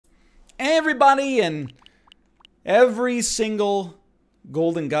Hey everybody, and every single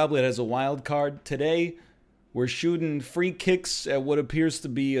Golden Goblet has a wild card. Today, we're shooting free kicks at what appears to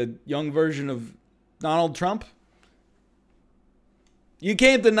be a young version of Donald Trump. You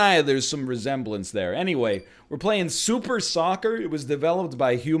can't deny there's some resemblance there. Anyway, we're playing Super Soccer. It was developed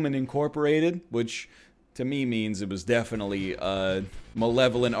by Human Incorporated, which to me means it was definitely a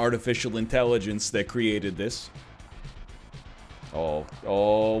malevolent artificial intelligence that created this.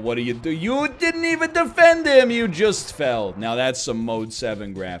 Oh, what do? You didn't even defend him, you just fell. Now that's some Mode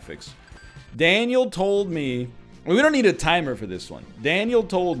 7 graphics. Daniel told me, we don't need a timer for this one. Daniel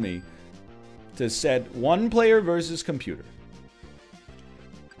told me to set one player versus computer.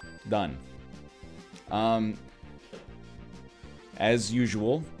 Done. As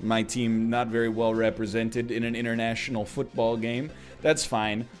usual, my team not very well represented in an international football game. That's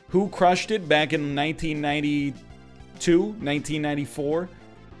fine. Who crushed it back in 1994?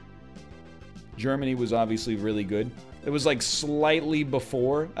 Germany was obviously really good. It was like slightly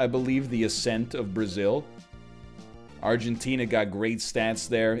before, I believe, the ascent of Brazil. Argentina got great stats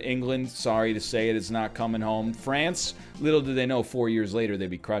there. England, sorry to say it, is not coming home. France, little did they know 4 years later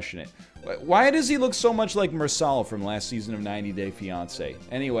they'd be crushing it. Why does he look so much like Mersal from last season of 90 Day Fiancé?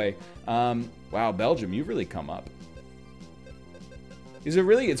 Anyway, wow, Belgium, you've really come up. Is it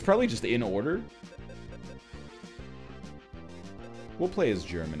really? It's probably just in order. We'll play as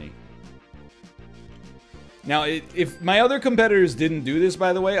Germany. Now, if my other competitors didn't do this,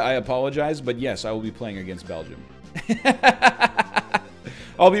 by the way, I apologize, but yes, I will be playing against Belgium.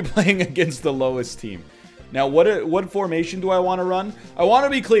 I'll be playing against the lowest team. Now, what formation do I want to run? I want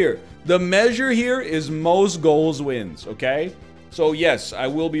to be clear. The measure here is most goals wins, okay? So, yes, I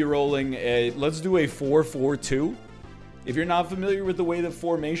will be rolling a... Let's do a 4-4-2. If you're not familiar with the way the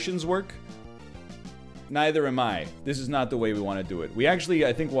formations work, neither am I. This is not the way we want to do it. We actually,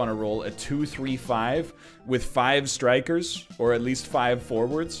 I think, want to roll a 2-3-5 with 5 strikers, or at least 5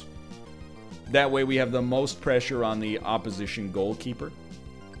 forwards. That way we have the most pressure on the opposition goalkeeper.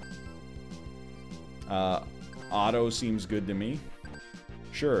 Auto seems good to me.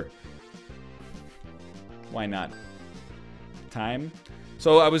 Sure. Why not? Time.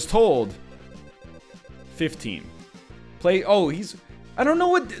 So I was told 15. Play. Oh, he's... I don't know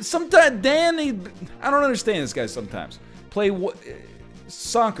what... Sometimes Danny... I don't understand this guy sometimes. Play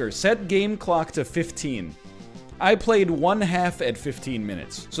soccer. Set game clock to 15. I played one half at 15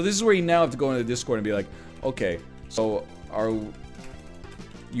 minutes. So this is where you now have to go into the Discord and be like, okay, so are...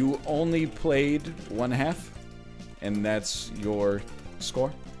 You only played one half? And that's your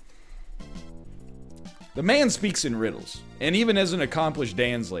score? The man speaks in riddles. And even as an accomplished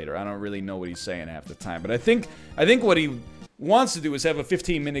translator, I don't really know what he's saying half the time. But I think what he wants to do is have a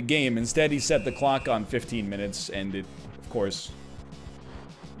 15-minute game. Instead, he set the clock on 15 minutes. And it, of course,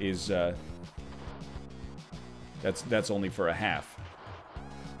 is... That's only for a half.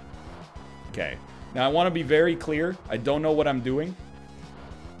 Okay. Now, I want to be very clear. I don't know what I'm doing.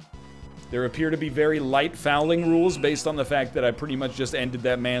 There appear to be very light fouling rules based on the fact that I pretty much just ended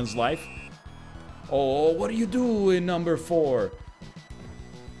that man's life. Oh, what do you do in number 4?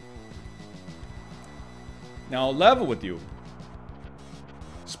 Now, I'll level with you.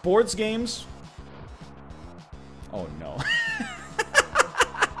 Sports games. Oh, no.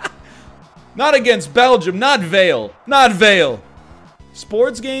 Not against Belgium. Not Vale. Not Vale.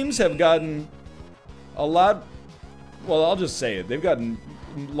 Sports games have gotten a lot... Well, I'll just say it. They've gotten...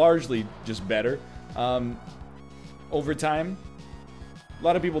 largely just better over time. A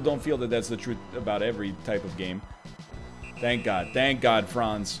lot of people don't feel that that's the truth about every type of game. Thank God,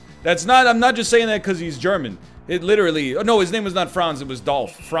 Franz. That's not, I'm not just saying that because he's German. It literally, oh no, his name was not Franz, it was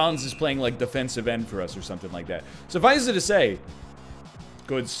Dolph. Franz is playing like defensive end for us or something like that. Suffice it to say,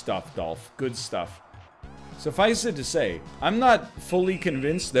 good stuff, Dolph, good stuff. Suffice it to say, I'm not fully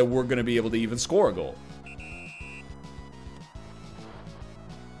convinced that we're going to be able to even score a goal.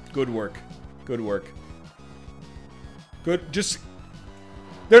 Good work. Good work. Good. Just...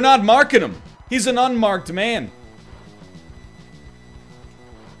 They're not marking him. He's an unmarked man.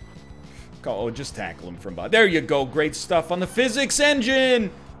 Oh, just tackle him from behind. There you go. Great stuff on the physics engine.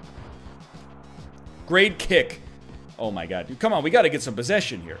 Great kick. Oh, my God. Dude, come on. We got to get some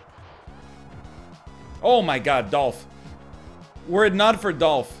possession here. Oh, my God. Dolph. Were it not for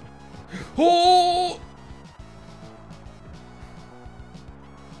Dolph. Oh!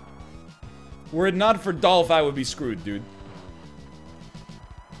 Were it not for Dolph, I would be screwed, dude.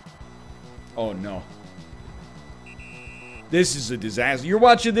 Oh, no. This is a disaster. You're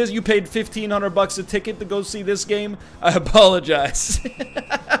watching this? You paid 1,500 bucks a ticket to go see this game? I apologize.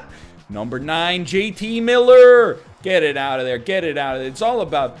 Number 9, JT Miller. Get it out of there. Get it out of there. It's all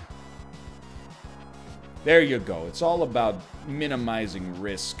about... There you go. It's all about minimizing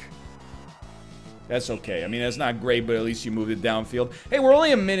risk. That's okay. I mean, that's not great, but at least you moved it downfield. Hey, we're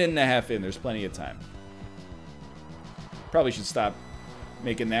only a minute and a half in. There's plenty of time. Probably should stop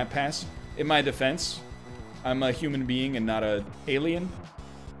making that pass. In my defense, I'm a human being and not an alien.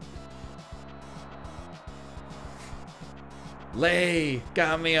 Lay,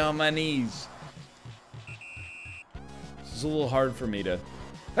 got me on my knees. This is a little hard for me to...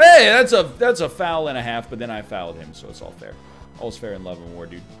 Hey, that's a foul and a half, but then I fouled him, so it's all fair. All's fair in love and war,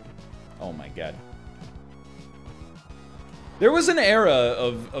 dude. Oh my god. There was an era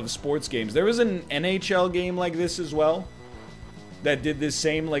of sports games. There was an NHL game like this as well that did this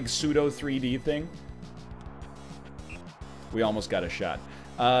same like pseudo 3D thing. We almost got a shot.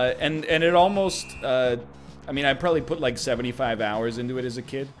 And it almost... I mean, I probably put like 75 hours into it as a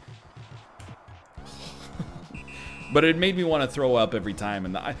kid. But it made me want to throw up every time.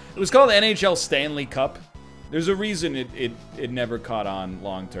 And it was called NHL Stanley Cup. There's a reason it never caught on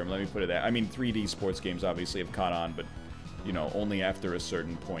long term. Let me put it that. I mean, 3D sports games obviously have caught on, but, you know, only after a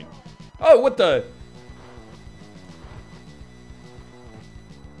certain point. Oh, what the...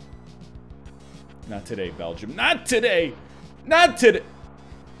 Not today, Belgium. Not today! Not today!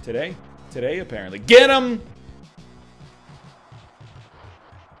 Today? Today, apparently. Get him!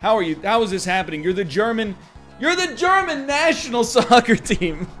 How are you? How is this happening? You're the German national soccer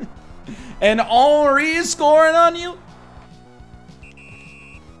team. And Henri is scoring on you?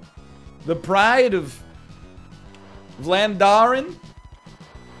 The pride of Vlaanderen?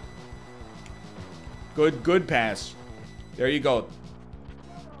 Good pass. There you go.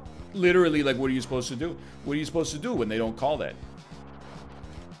 Literally, like, what are you supposed to do? What are you supposed to do when they don't call that?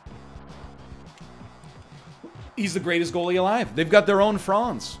 He's the greatest goalie alive. They've got their own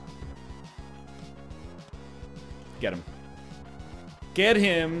Franz. Get him. Get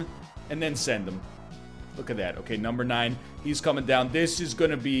him, and then send him. Look at that. Okay, number 9. He's coming down. This is going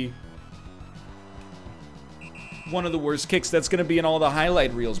to be one of the worst kicks. That's going to be in all the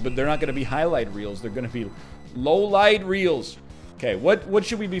highlight reels, but they're not going to be highlight reels. They're going to be low-light reels. Okay, what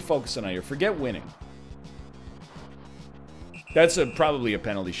should we be focusing on here? Forget winning. That's probably a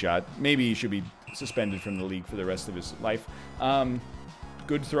penalty shot. Maybe he should be suspended from the league for the rest of his life.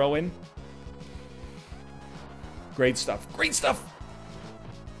 Good throw in. Great stuff. Great stuff.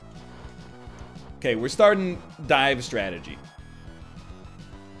 Okay, we're starting dive strategy.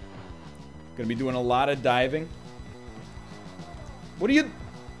 Gonna be doing a lot of diving. What are you...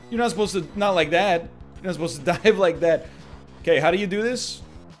 You're not supposed to... Not like that. You're not supposed to dive like that. Okay, how do you do this?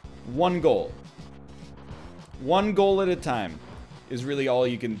 One goal. One goal at a time is really all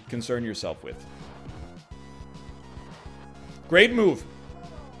you can concern yourself with. Great move.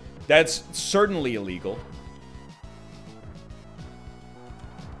 That's certainly illegal.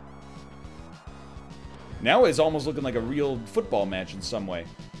 Now it's almost looking like a real football match in some way.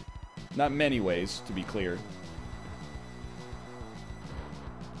 Not many ways, to be clear.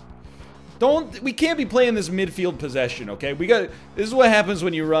 We can't be playing this midfield possession, okay? This is what happens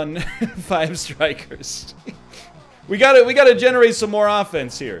when you run 5 strikers. we gotta generate some more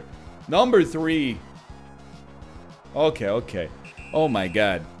offense here. Number 3. Okay. Oh my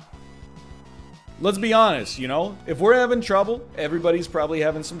god. Let's be honest, you know? If we're having trouble, everybody's probably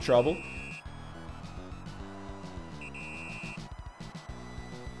having some trouble.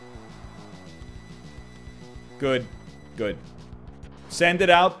 Good. Send it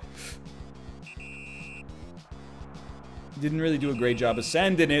out. Didn't really do a great job of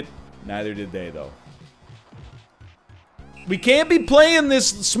sending it. Neither did they, though. We can't be playing this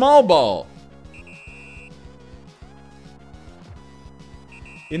small ball.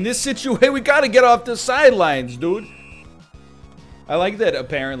 In this situation, we gotta get off the sidelines, dude. I like that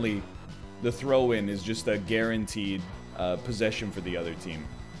apparently the throw-in is just a guaranteed possession for the other team.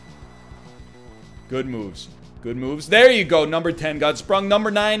 Good moves. Good moves. There you go. Number 10 got sprung.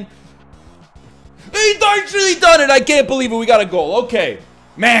 Number 9. He's actually done it. I can't believe it. We got a goal. Okay.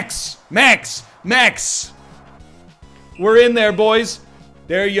 Max. We're in there, boys.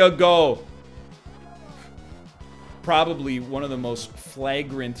 There you go. Probably one of the most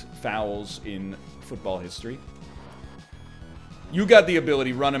flagrant fouls in football history. You got the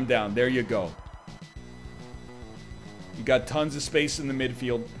ability. Run him down. There you go. You got tons of space in the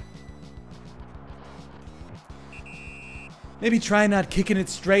midfield. Maybe try not kicking it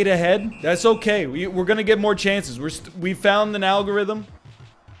straight ahead. That's okay. We're going to get more chances. We found an algorithm.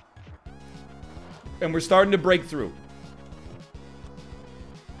 And we're starting to break through.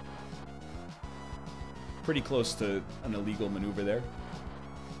 Pretty close to an illegal maneuver there.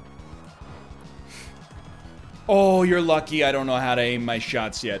 Oh, you're lucky. I don't know how to aim my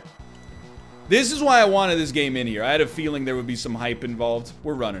shots yet. This is why I wanted this game in here. I had a feeling there would be some hype involved.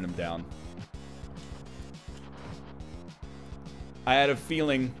 We're running him down. I had a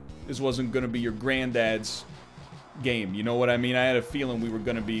feeling this wasn't going to be your granddad's game. You know what I mean? I had a feeling we were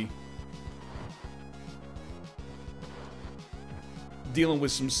going to be dealing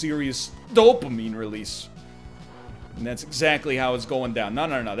with some serious dopamine release. And that's exactly how it's going down. No,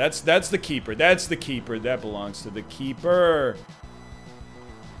 no, no. That's the keeper. That's the keeper. That belongs to the keeper.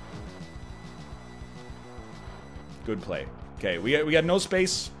 Good play. Okay, we got no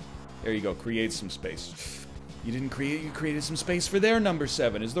space. There you go. Create some space. You didn't create. You created some space for their number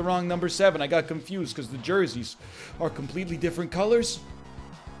 7. Is the wrong number 7? I got confused because the jerseys are completely different colors.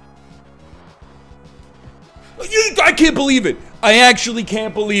 I can't believe it. I actually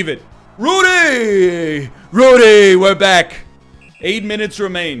can't believe it. Rudy! Rudy, we're back. 8 minutes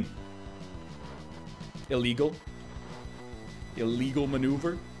remain. Illegal. Illegal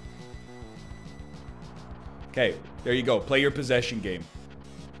maneuver. Okay, there you go. Play your possession game.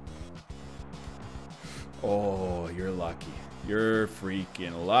 Oh, you're lucky. You're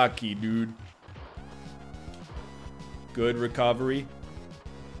freaking lucky, dude. Good recovery.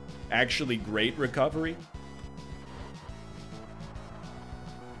 Actually, great recovery.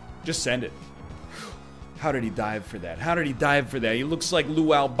 Just send it. How did he dive for that? How did he dive for that? He looks like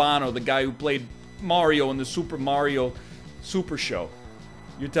Lou Albano, the guy who played Mario in the Super Mario Super Show.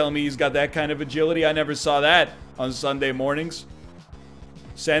 You're telling me he's got that kind of agility? I never saw that on Sunday mornings.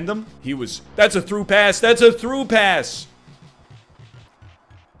 Send him. He was... That's a through pass. That's a through pass.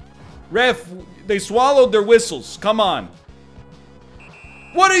 Ref, they swallowed their whistles. Come on.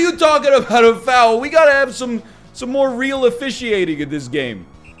 What are you talking about, a foul? We gotta have some more real officiating in this game.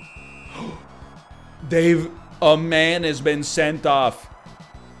 A man has been sent off.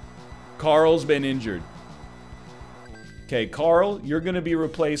 Carl's been injured. Okay, Carl, you're going to be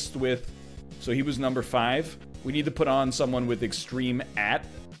replaced with... So he was number 5. We need to put on someone with extreme at.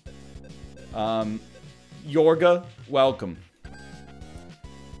 Yorga, welcome.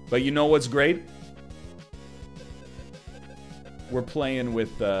 But you know what's great? We're playing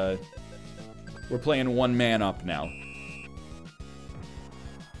with... we're playing one man up now.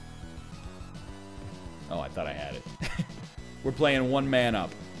 Oh, I thought I had it. We're playing one man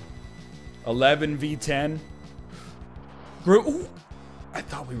up. 11 v 10. Ooh, I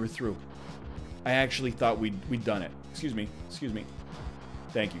thought we were through. I actually thought we'd done it. Excuse me. Excuse me.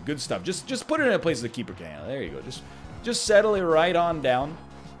 Thank you. Good stuff. Just put it in a place the keeper can handle. There you go. Just settle it right on down.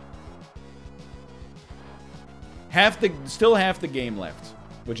 Still half the game left,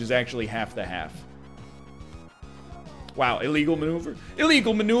 which is actually half the half. Wow, illegal maneuver.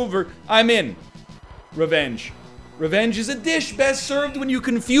 Illegal maneuver. I'm in. Revenge. Revenge is a dish best served when you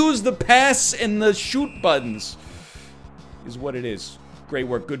confuse the pass and the shoot buttons. Is what it is. Great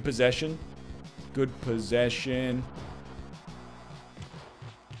work. Good possession. Good possession.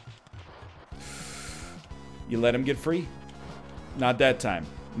 You let him get free? Not that time.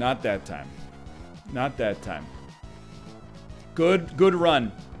 Not that time. Not that time. Good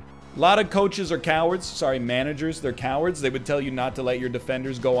run. A lot of coaches are cowards. Sorry, managers. They're cowards. They would tell you not to let your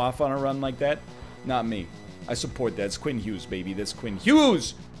defenders go off on a run like that. Not me. I support that. It's Quinn Hughes, baby. That's Quinn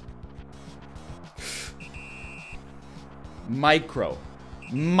Hughes!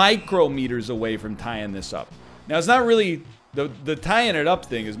 Micrometers away from tying this up. Now, it's not really... The tying it up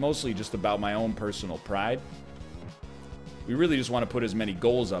thing is mostly just about my own personal pride. We really just want to put as many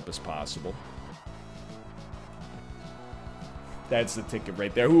goals up as possible. That's the ticket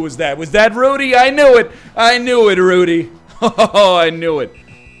right there. Who was that? Was that Rudy? I knew it! I knew it, Rudy! Oh, I knew it.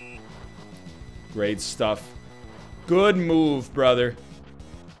 Great stuff. Good move, brother.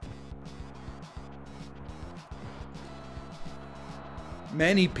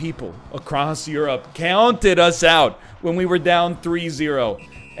 Many people across Europe counted us out when we were down 3-0.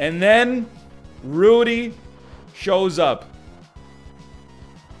 And then Rudy shows up.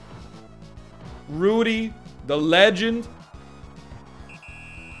 Rudy, the legend.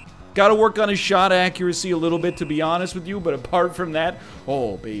 Got to work on his shot accuracy a little bit, to be honest with you. But apart from that,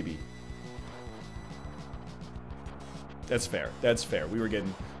 oh, baby. That's fair. That's fair. We were getting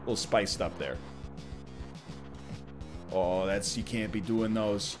a little spiced up there. Oh, that's... You can't be doing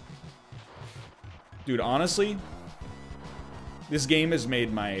those. Dude, honestly, this game has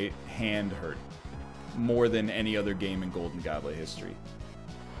made my hand hurt more than any other game in Golden Goblet history.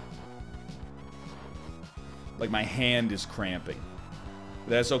 Like, my hand is cramping.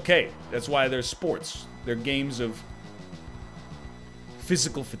 That's okay. That's why they're sports. They're games of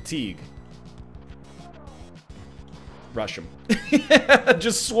physical fatigue. Rush him.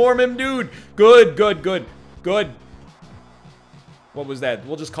 Just swarm him, dude. Good, good, good. Good. What was that?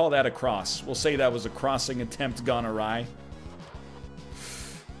 We'll just call that a cross. We'll say that was a crossing attempt gone awry.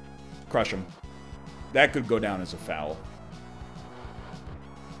 Crush him. That could go down as a foul.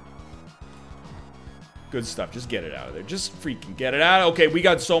 Good stuff. Just get it out of there. Just freaking get it out. Okay, we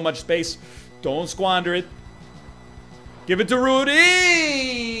got so much space. Don't squander it. Give it to Rudy!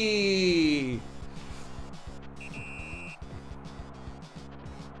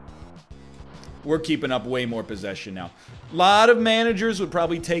 We're keeping up way more possession now. A lot of managers would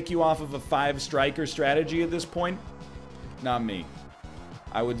probably take you off of a 5-striker strategy at this point. Not me.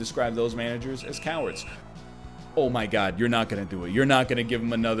 I would describe those managers as cowards. Oh my god, you're not going to do it. You're not going to give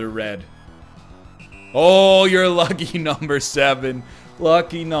him another red. Oh, you're lucky number 7.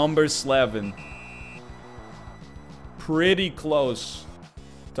 Lucky number 7. Pretty close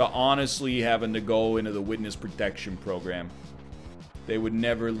to honestly having to go into the witness protection program. They would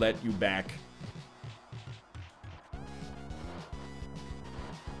never let you back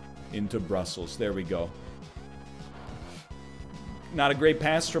into Brussels. There we go. Not a great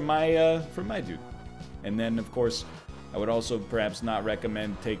pass from my dude. And then, of course, I would also perhaps not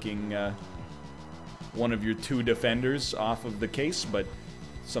recommend taking one of your 2 defenders off of the case, but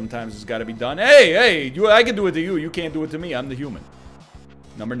sometimes it's got to be done. Hey, hey, I can do it to you. You can't do it to me. I'm the human.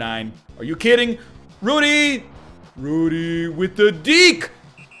 Number 9. Are you kidding? Rudy! Rudy with the deke!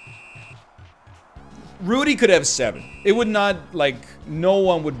 Rudy could have 7. It would not, like, no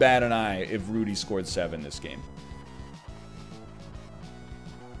one would bat an eye if Rudy scored 7 this game.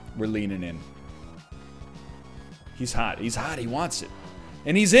 We're leaning in. He's hot. He's hot. He wants it.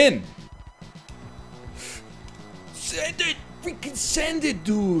 And he's in. Send it. Freaking send it,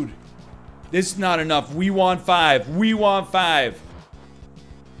 dude. This is not enough. We want 5. We want 5.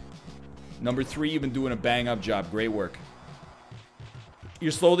 Number 3, you've been doing a bang-up job. Great work.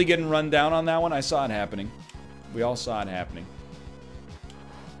 You're slowly getting run down on that one. I saw it happening. We all saw it happening.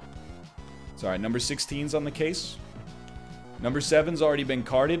 It's alright. Number 16's on the case. Number 7's already been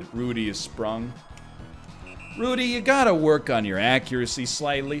carded. Rudy is sprung. Rudy, you gotta work on your accuracy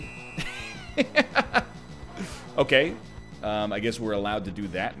slightly. Okay. I guess we're allowed to do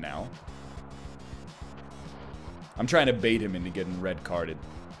that now. I'm trying to bait him into getting red carded.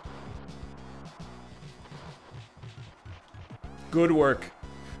 Good work.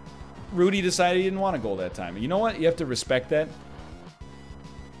 Rudy decided he didn't want a goal that time. You know what? You have to respect that.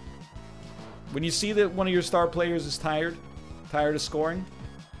 When you see that one of your star players is tired of scoring,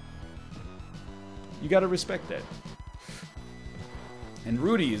 you got to respect that. And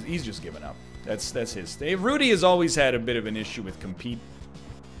Rudy, he's just given up. That's his thing. Rudy has always had a bit of an issue with compete.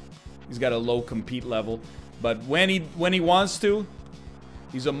 He's got a low compete level, but when he wants to,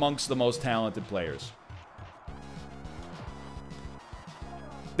 he's amongst the most talented players.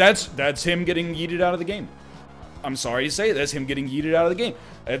 That's him getting yeeted out of the game. I'm sorry to say, that's him getting yeeted out of the game.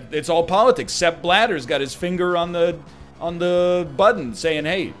 It's all politics. Sepp Blatter's got his finger on the button saying,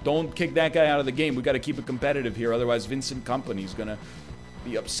 hey, don't kick that guy out of the game. We got to keep it competitive here, otherwise Vincent Kompany's gonna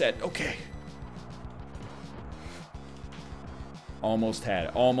be upset. Okay. Almost had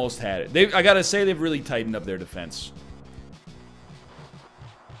it. Almost had it. I gotta say, they've really tightened up their defense.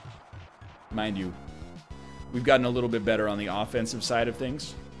 Mind you, we've gotten a little bit better on the offensive side of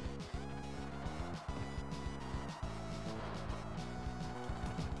things.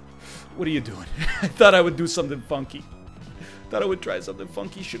 What are you doing? I thought I would do something funky. Thought I would try something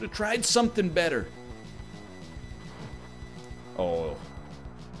funky. Should have tried something better. Oh.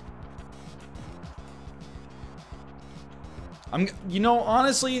 You know,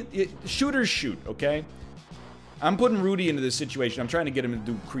 honestly, shooters shoot, okay? I'm putting Rudy into this situation. I'm trying to get him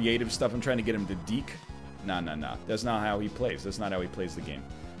to do creative stuff. I'm trying to get him to deke. Nah. That's not how he plays. That's not how he plays the game.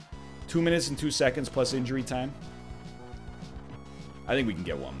 2 minutes and 2 seconds plus injury time. I think we can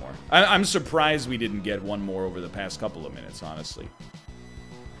get one more. I'm surprised we didn't get one more over the past couple of minutes, honestly.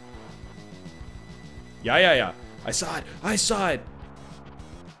 Yeah. I saw it.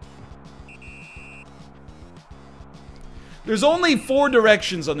 There's only 4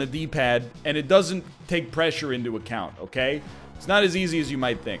 directions on the D-pad, and it doesn't take pressure into account, okay? It's not as easy as you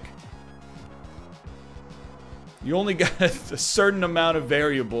might think. You only got a certain amount of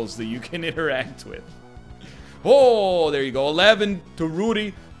variables that you can interact with. Oh, there you go. 11 to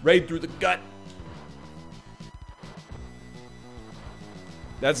Rudy, right through the gut.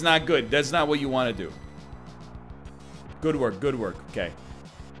 That's not good. That's not what you want to do. Good work. Okay.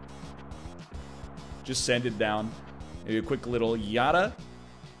 Just send it down. Maybe a quick little yada.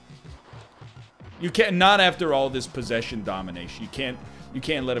 You can't, not after all this possession domination. You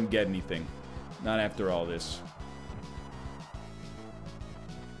can't let him get anything. Not after all this.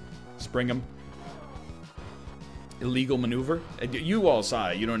 Spring him. Illegal maneuver. You all saw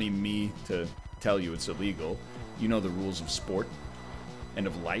it. You don't need me to tell you it's illegal. You know the rules of sport. And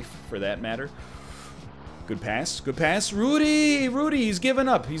of life, for that matter. Good pass. Good pass. Rudy! Rudy, he's given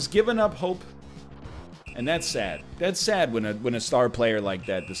up. He's given up hope. And that's sad. That's sad when a star player like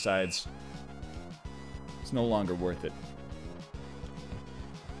that decides it's no longer worth it.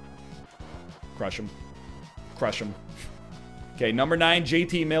 Crush him. Crush him. Okay, number 9,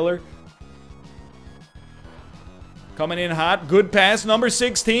 JT Miller. Coming in hot. Good pass. Number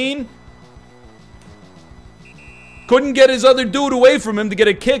 16. Couldn't get his other dude away from him to get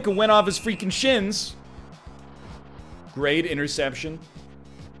a kick and went off his freaking shins. Great interception.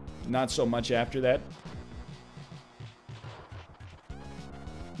 Not so much after that.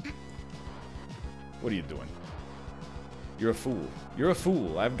 What are you doing? You're a fool. You're a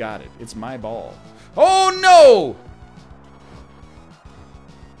fool. I've got it. It's my ball. Oh, no!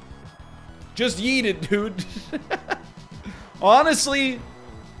 Just yeet it, dude. Honestly,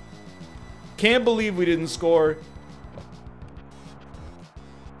 can't believe we didn't score.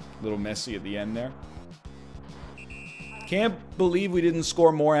 A little messy at the end there. Can't believe we didn't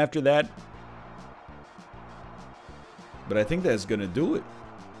score more after that. But I think that's going to do it.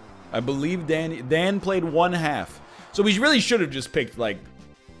 I believe Dan played 1 half. So we really should have just picked like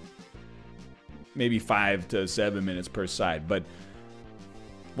maybe 5 to 7 minutes per side. But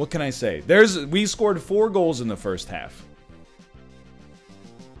what can I say? We scored 4 goals in the first half.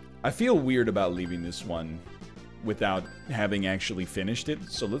 I feel weird about leaving this one without having actually finished it.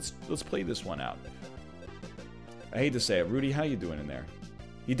 So let's play this one out. I hate to say it. Rudy, how you doing in there?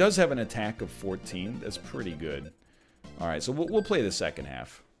 He does have an attack of 14. That's pretty good. All right, so we'll play the second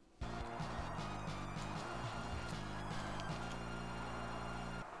half.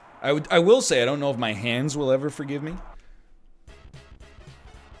 I will say, I don't know if my hands will ever forgive me.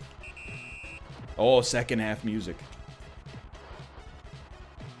 Oh, second half music.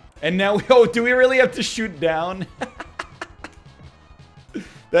 And now, oh, do we really have to shoot down?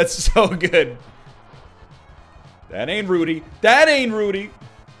 That's so good. That ain't Rudy. That ain't Rudy.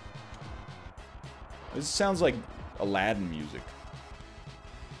 This sounds like Aladdin music.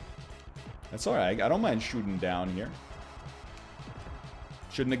 That's alright. I don't mind shooting down here.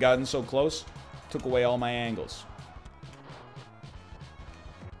 Shouldn't have gotten so close. Took away all my angles.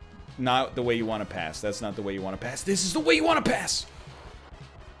 Not the way you want to pass. That's not the way you want to pass. This is the way you want to pass.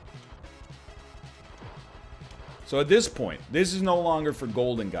 So at this point, this is no longer for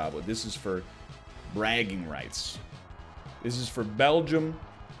Golden Goblet. This is for bragging rights. This is for Belgium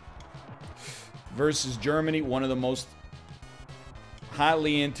versus Germany. One of the most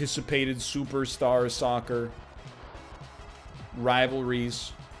hotly anticipated superstar soccer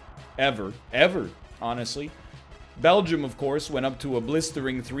rivalries ever, honestly. Belgium, of course, went up to a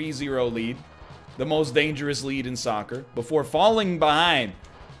blistering 3-0 lead, the most dangerous lead in soccer, before falling behind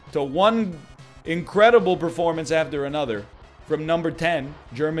to one incredible performance after another from number 10,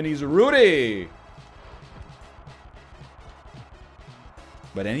 Germany's Rudy.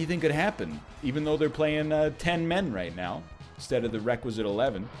 But anything could happen, even though they're playing 10 men right now instead of the requisite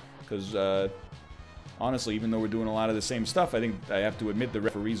 11, because honestly, even though we're doing a lot of the same stuff, I think I have to admit the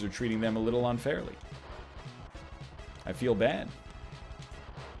referees are treating them a little unfairly. I feel bad.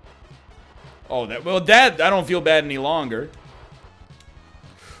 Oh, I don't feel bad any longer.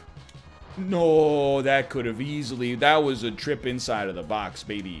 No, that could have easily... That was a trip inside of the box,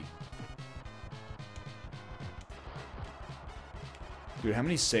 baby. Dude, how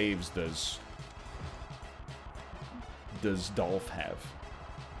many saves does Dolph have?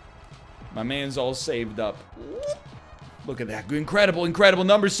 My man's all saved up. Look at that. Incredible, incredible.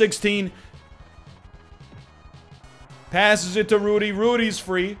 Number 16. Passes it to Rudy. Rudy's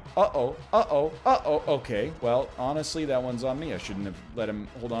free. Uh-oh. Uh-oh. Uh-oh. Okay. Well, honestly, that one's on me. I shouldn't have let him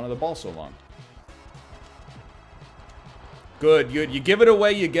hold on to the ball so long. Good. Good. You give it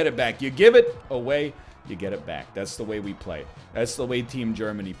away, you get it back. You give it away, you get it back. That's the way we play. That's the way Team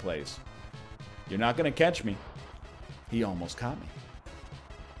Germany plays. You're not going to catch me. He almost caught me.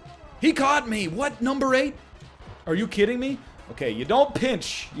 He caught me! What? Number 8? Are you kidding me? Okay, you don't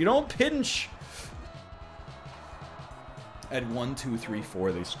pinch. You don't pinch. At 1, 2, 3,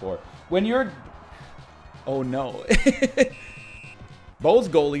 4, they score. When you're... Oh, no.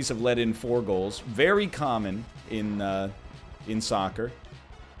 Both goalies have let in 4 goals. Very common in soccer.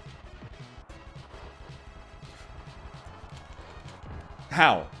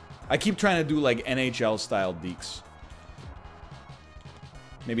 How? I keep trying to do, like, NHL-style dekes.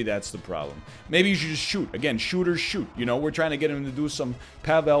 Maybe that's the problem. Maybe you should just shoot. Again, shooters shoot. You know, we're trying to get him to do some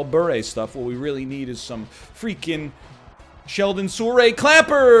Pavel Bure stuff. What we really need is some freaking Sheldon Soure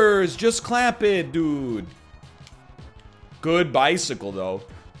clappers. Just clap it, dude. Good bicycle, though.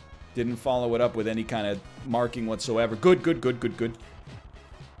 Didn't follow it up with any kind of marking whatsoever. Good, good, good, good, good.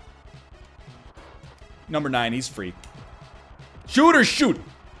 Number 9, he's free. Shooter, shoot!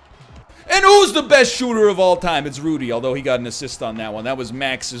 And who's the best shooter of all time? It's Rudy, although he got an assist on that one. That was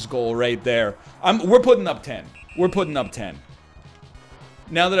Max's goal right there. We're putting up 10. We're putting up 10.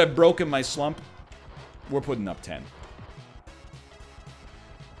 Now that I've broken my slump, we're putting up 10.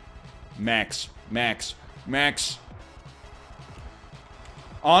 Max, Max, Max.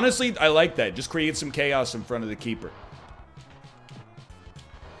 Honestly, I like that. Just create some chaos in front of the keeper.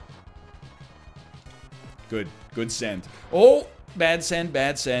 Good. Good send. Oh, bad send,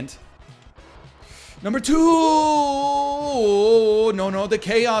 bad send. Number 2! Oh, no, no, the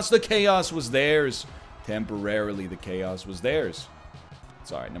chaos was theirs. Temporarily, the chaos was theirs.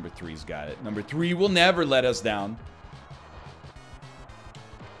 It's alright, number 3's got it. Number 3 will never let us down.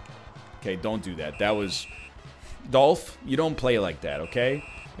 Okay, don't do that. That was... Dolph, you don't play like that, okay?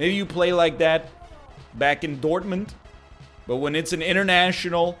 Maybe you play like that back in Dortmund, but when it's an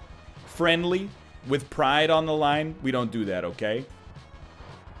international friendly with pride on the line, we don't do that, okay?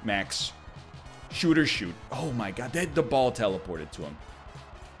 Max. Shooter, shoot. Oh my god, the ball teleported to him.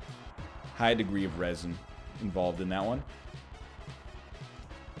 High degree of resin involved in that one.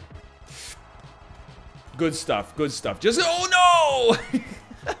 Good stuff, good stuff. Just, oh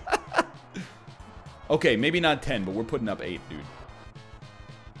no! Okay, maybe not 10, but we're putting up 8, dude.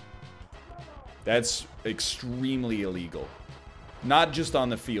 That's extremely illegal. Not just on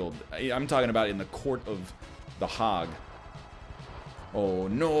the field. I'm talking about in the court of the Hague. Oh,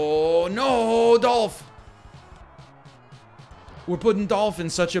 no, no, Dolph! We're putting Dolph in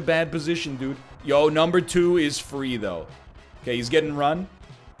such a bad position, dude. Yo, number 2 is free, though. Okay, he's getting run.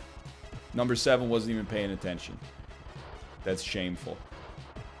 Number 7 wasn't even paying attention. That's shameful.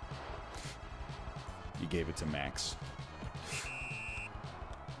 You gave it to Max.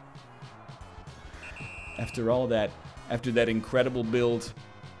 After all that, after that incredible build,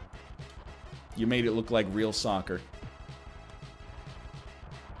 you made it look like real soccer.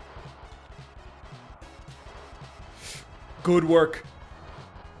 Good work.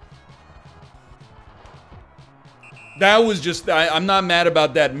 That was just... I'm not mad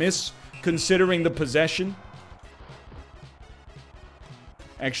about that miss, considering the possession.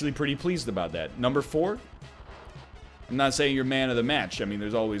 Actually pretty pleased about that. Number 4. I'm not saying you're man of the match. I mean,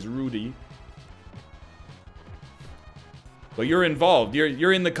 there's always Rudy. But you're involved.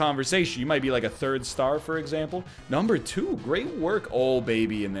 You're in the conversation. You might be like a 3rd star, for example. Number 2. Great work. Oh,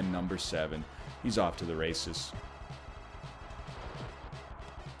 baby. And then number 7. He's off to the races.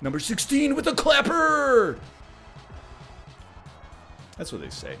 Number 16 with the clapper! That's what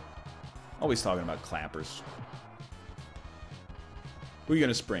they say. Always talking about clappers. Who are you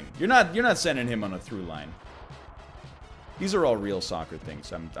gonna spring? You're not sending him on a through line. These are all real soccer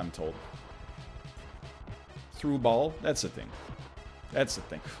things, I'm told. Through ball, that's the thing. That's the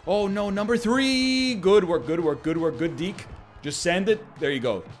thing. Oh no, number 3! Good work, good work, good work, good deke. Just send it. There you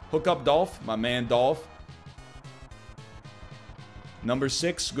go. Hook up Dolph, my man Dolph. Number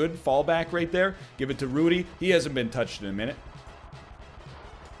 6, good fallback right there. Give it to Rudy. He hasn't been touched in a minute.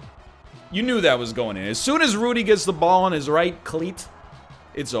 You knew that was going in. As soon as Rudy gets the ball on his right cleat,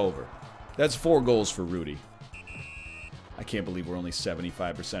 it's over. That's 4 goals for Rudy. I can't believe we're only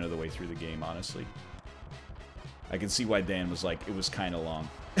 75% of the way through the game, honestly. I can see why Dan was like, it was kind of long.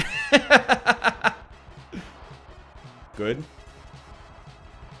 Good.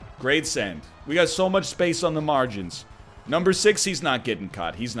 Great send. We got so much space on the margins. Number 6, he's not getting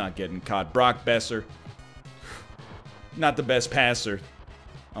caught. He's not getting caught. Brock Besser. Not the best passer,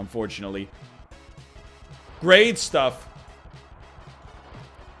 unfortunately. Great stuff.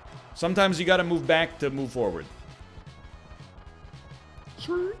 Sometimes you gotta move back to move forward.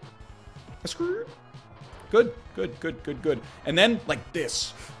 Good, good, good, good, good. And then, like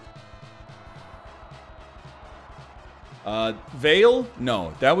this. Vale?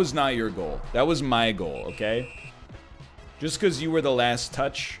 No, that was not your goal. That was my goal, okay? Just because you were the last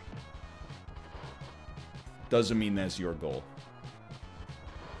touch doesn't mean that's your goal.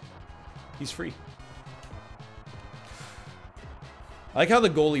 He's free. I like how the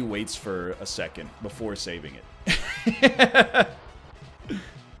goalie waits for a second before saving it.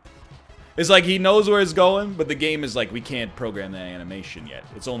 It's like he knows where it's going, but the game is like, we can't program that animation yet.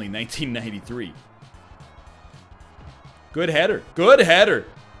 It's only 1993. Good header. Good header.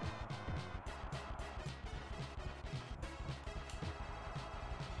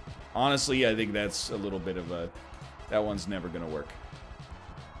 Honestly, I think that's a little bit of a... That one's never going to work.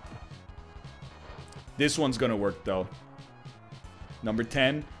 This one's going to work, though. Number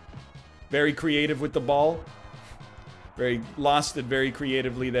 10. Very creative with the ball. Lost it very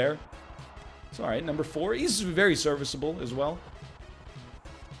creatively there. It's alright. Number 4. He's very serviceable as well.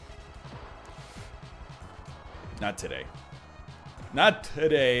 Not today. Not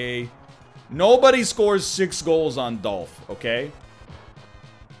today. Nobody scores 6 goals on Dolph, okay?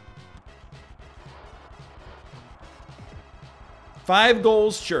 Five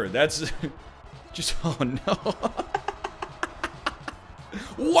goals, sure. That's just, oh no.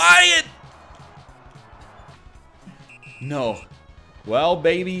 Wyatt! No. Well,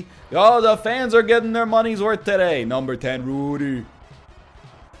 baby. Oh, the fans are getting their money's worth today. Number 10, Rudy.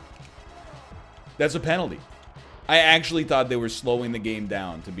 That's a penalty. I actually thought they were slowing the game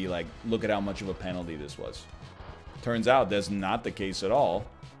down to be like, look at how much of a penalty this was. Turns out that's not the case at all.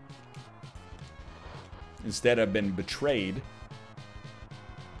 Instead, I've been betrayed.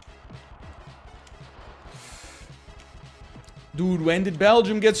 Dude, when did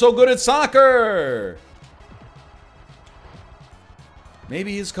Belgium get so good at soccer?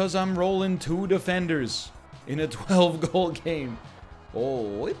 Maybe it's because I'm rolling 2 defenders in a 12-goal game.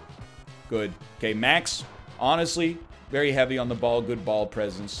 Oh, good. Okay, Max, honestly, very heavy on the ball. Good ball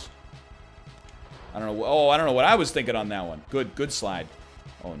presence. I don't know. Oh, I don't know what I was thinking on that one. Good slide.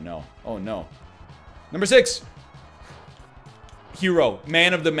 Oh, no. Oh, no. Number 6. Hero,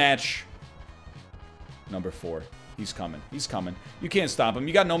 man of the match. Number 4. He's coming. He's coming. You can't stop him.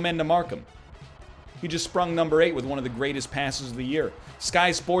 You got no men to mark him. He just sprung number 8 with one of the greatest passes of the year.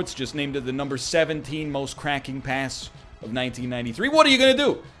 Sky Sports just named it the number 17 most cracking pass of 1993. What are you going to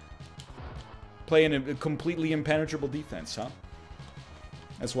do? Play in a completely impenetrable defense, huh?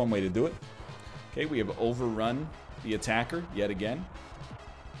 That's one way to do it. Okay, we have overrun the attacker yet again.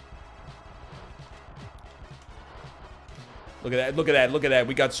 Look at that. Look at that. Look at that.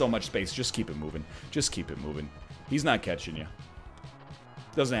 We got so much space. Just keep it moving. Just keep it moving. He's not catching you.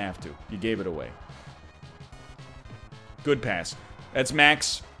 Doesn't have to. You gave it away. Good pass. That's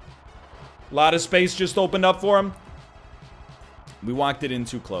Max. A lot of space just opened up for him. We walked it in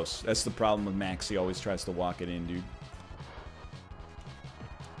too close. That's the problem with Max. He always tries to walk it in, dude.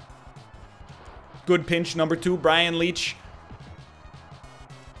 Good pinch, number 2, Brian Leach.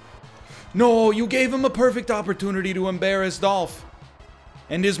 No, you gave him a perfect opportunity to embarrass Dolph.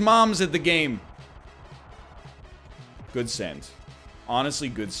 And his mom's at the game. Good send. Honestly,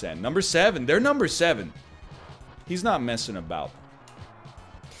 good send. Number 7. They're number 7. He's not messing about.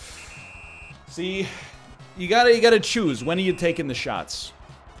 See, you gotta choose. When are you taking the shots?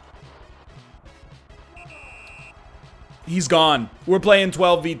 He's gone. We're playing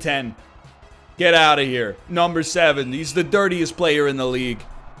 12v10. Get out of here. Number 7. He's the dirtiest player in the league.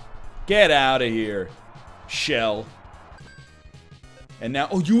 Get out of here. Shell. And now,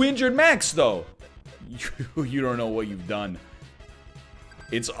 oh, you injured Max, though. You don't know what you've done.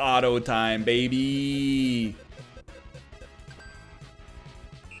 It's auto time, baby.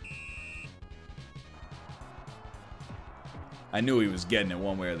 I knew he was getting it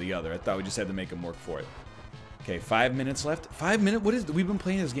one way or the other. I thought we just had to make him work for it. Okay, 5 minutes left. 5 minutes? What is it? We've been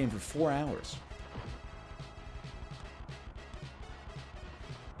playing this game for 4 hours.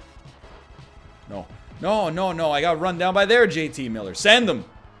 No. No, no, no. I got run down by there, JT Miller. Send them.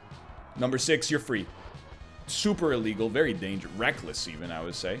 Number 6, you're free. Super illegal. Very dangerous. Reckless, even, I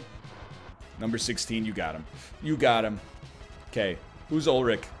would say. Number 16, you got him. You got him. Okay. Who's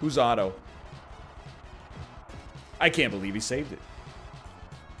Ulrich? Who's Otto? I can't believe he saved it.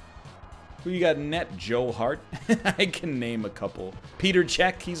 Who you got in net? Joe Hart? I can name a couple. Peter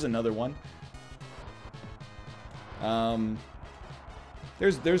Cech, he's another one.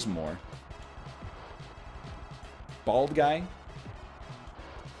 There's more. Bald guy?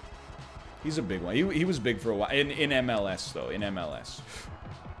 He's a big one. He was big for a while. In MLS, though. In MLS.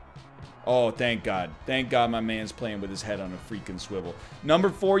 Oh, thank God. Thank God my man's playing with his head on a freaking swivel. Number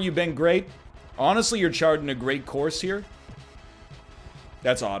 4, you've been great. Honestly, you're charting a great course here.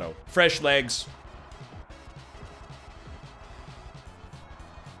 That's Otto. Fresh legs.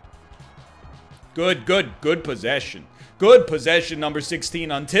 Good possession. Good possession, number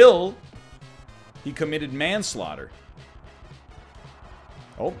 16, until he committed manslaughter.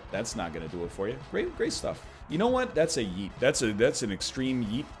 Oh, that's not going to do it for you. Great stuff. You know what? That's a yeet. That's an extreme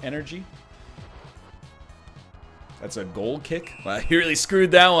yeet energy. That's a goal kick. Wow, you really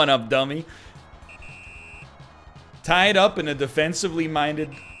screwed that one up, dummy. Tied up in a defensively minded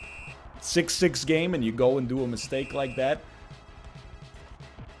 6-6 game, and you go and do a mistake like that.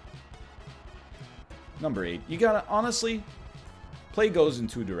 Number 8. You gotta, honestly, play goes in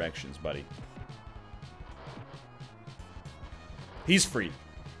 2 directions, buddy. He's free.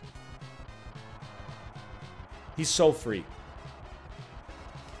 He's so free.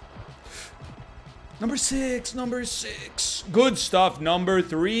 Number 6, number 6. Good stuff. Number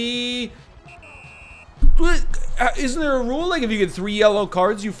 3. Isn't there a rule? Like, if you get 3 yellow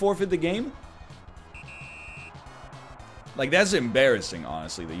cards, you forfeit the game? Like, that's embarrassing,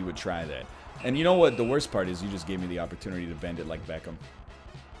 honestly, that you would try that. And you know what the worst part is? You just gave me the opportunity to bend it like Beckham.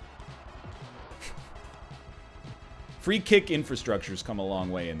 Free kick infrastructures come a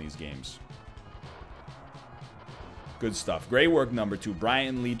long way in these games. Good stuff. Great work, number 2.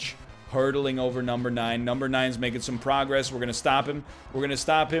 Brian Leach hurdling over number 9. Number 9's making some progress. We're going to stop him. We're going to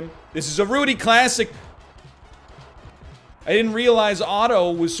stop him. This is a Rudy classic. I didn't realize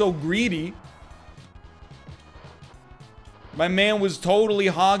Otto was so greedy. My man was totally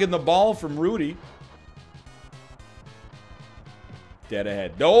hogging the ball from Rudy. Dead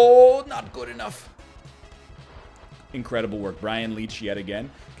ahead. No, not good enough. Incredible work. Brian Leach yet again.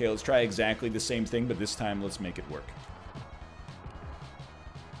 Okay, let's try exactly the same thing, but this time let's make it work.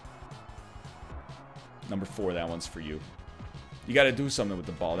 Number 4, that one's for you. You got to do something with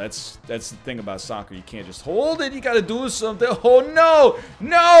the ball. That's the thing about soccer. You can't just hold it. You got to do something. Oh, no!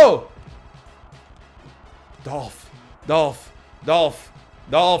 No! Dolph. Dolph. Dolph.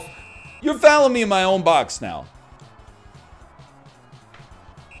 Dolph. You're fouling me in my own box now.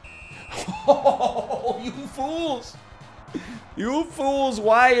 Oh, you fools. You fools.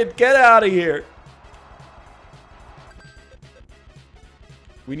 Wyatt, get out of here.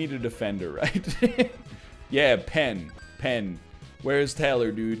 We need a defender, right? Yeah, Penn. Penn. Where's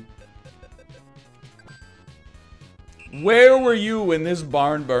Taylor, dude? Where were you when this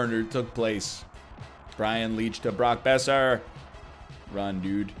barn burner took place? Brian Leach to Brock Besser. Run,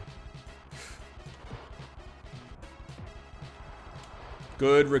 dude.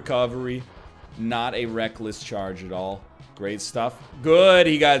 Good recovery. Not a reckless charge at all. Great stuff. Good.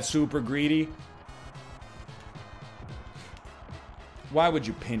 He got super greedy. Why would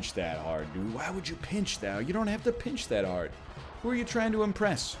you pinch that hard, dude? Why would you pinch that? You don't have to pinch that hard. Who are you trying to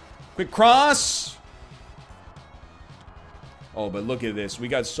impress? Quick cross! Oh, but look at this. We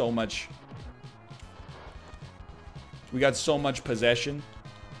got so much... We got so much possession.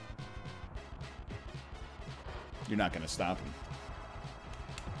 You're not going to stop him.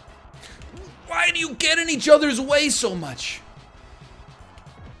 Why do you get in each other's way so much?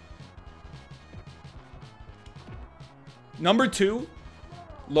 Number 2.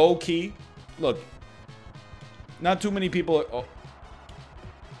 Low key. Look. Not too many people are... Oh.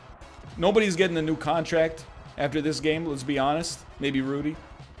 Nobody's getting a new contract after this game, let's be honest. Maybe Rudy.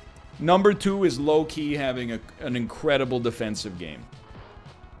 Number 2 is low key having an incredible defensive game.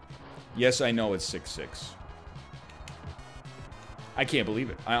 Yes, I know it's 6-6. I can't believe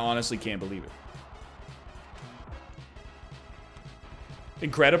it. I honestly can't believe it.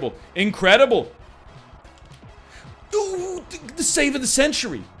 Incredible. Incredible. Ooh, the save of the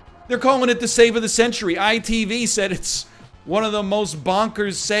century. They're calling it the save of the century. ITV said it's one of the most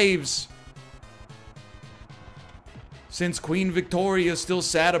bonkers saves since Queen Victoria still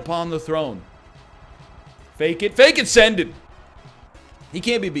sat upon the throne. Fake it, send it. He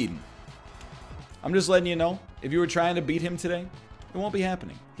can't be beaten. I'm just letting you know, if you were trying to beat him today, it won't be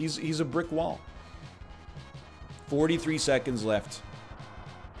happening. He's a brick wall. 43 seconds left.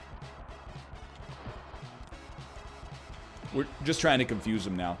 We're just trying to confuse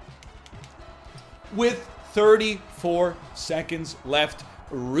him now. With 34 seconds left,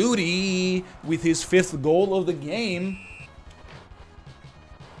 Rudy with his 5th goal of the game.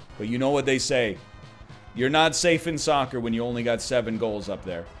 But you know what they say. You're not safe in soccer when you only got 7 goals up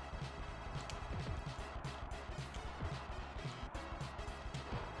there.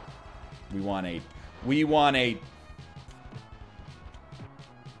 We want 8. We want 8.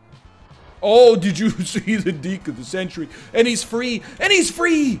 Oh, did you see the deke of the century? And he's free. And he's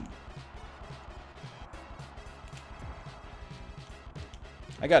free.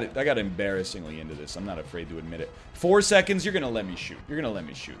 I got embarrassingly into this. I'm not afraid to admit it. 4 seconds. You're going to let me shoot. You're going to let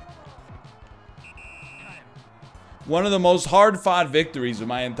me shoot. One of the most hard-fought victories of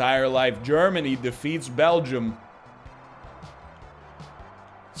my entire life. Germany defeats Belgium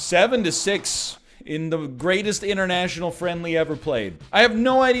 7-6 in the greatest international friendly ever played. I have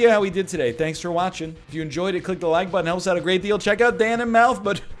no idea how we did today. Thanks for watching. If you enjoyed it, click the like button. Helps out a great deal. Check out Dan and MALF.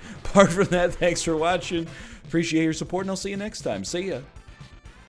 But apart from that, thanks for watching. Appreciate your support, and I'll see you next time. See ya.